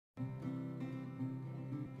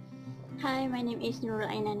Hi, my name is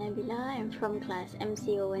Nurul Nabila. I'm from class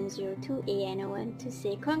MC0102A and I want to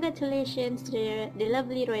say congratulations to the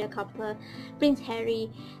lovely royal couple, Prince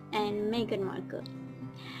Harry and Meghan Markle.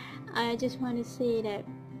 I just want to say that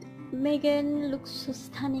Meghan looks so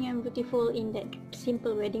stunning and beautiful in that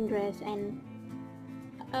simple wedding dress, and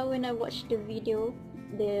when I watched the video,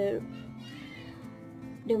 the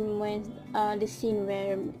scene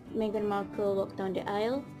where Meghan Markle walked down the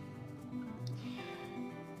aisle,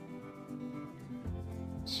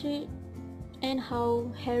 and how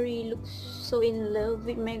Harry looks so in love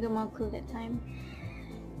with Meghan Markle that time.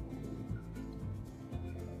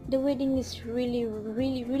 The wedding is really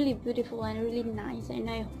beautiful and really nice, and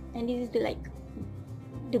this is the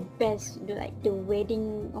best, the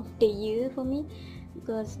wedding of the year for me,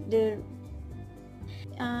 because I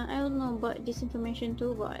don't know about this information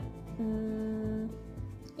too, but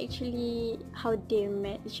actually how they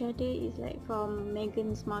met each other is like from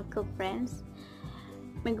Meghan Markle friends.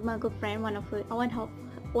 Meghan Markle friend, one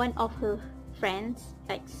of her friends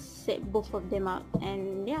like set both of them up,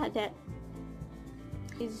 and yeah, that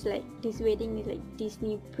is like, this wedding is like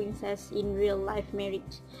Disney princess in real life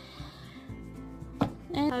marriage.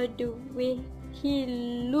 And how the way he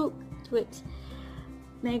looked with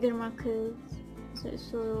Meghan Markle,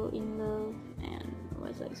 so in love, and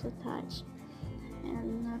was like so touched,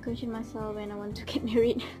 and I question myself when I want to get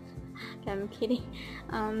married. I'm kidding.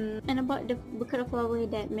 And about the bouquet of flowers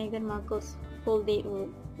that Meghan Markle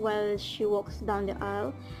holding while she walks down the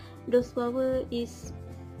aisle, those flowers is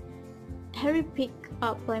Harry picked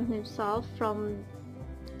up by himself from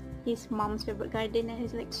his mom's favorite garden, and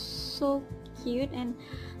it's like so cute, and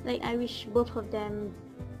like I wish both of them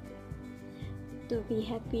to be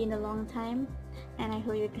happy in a long time, and I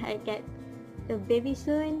hope you guys get a baby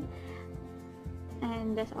soon.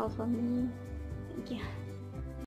 And that's all from me. Thank you.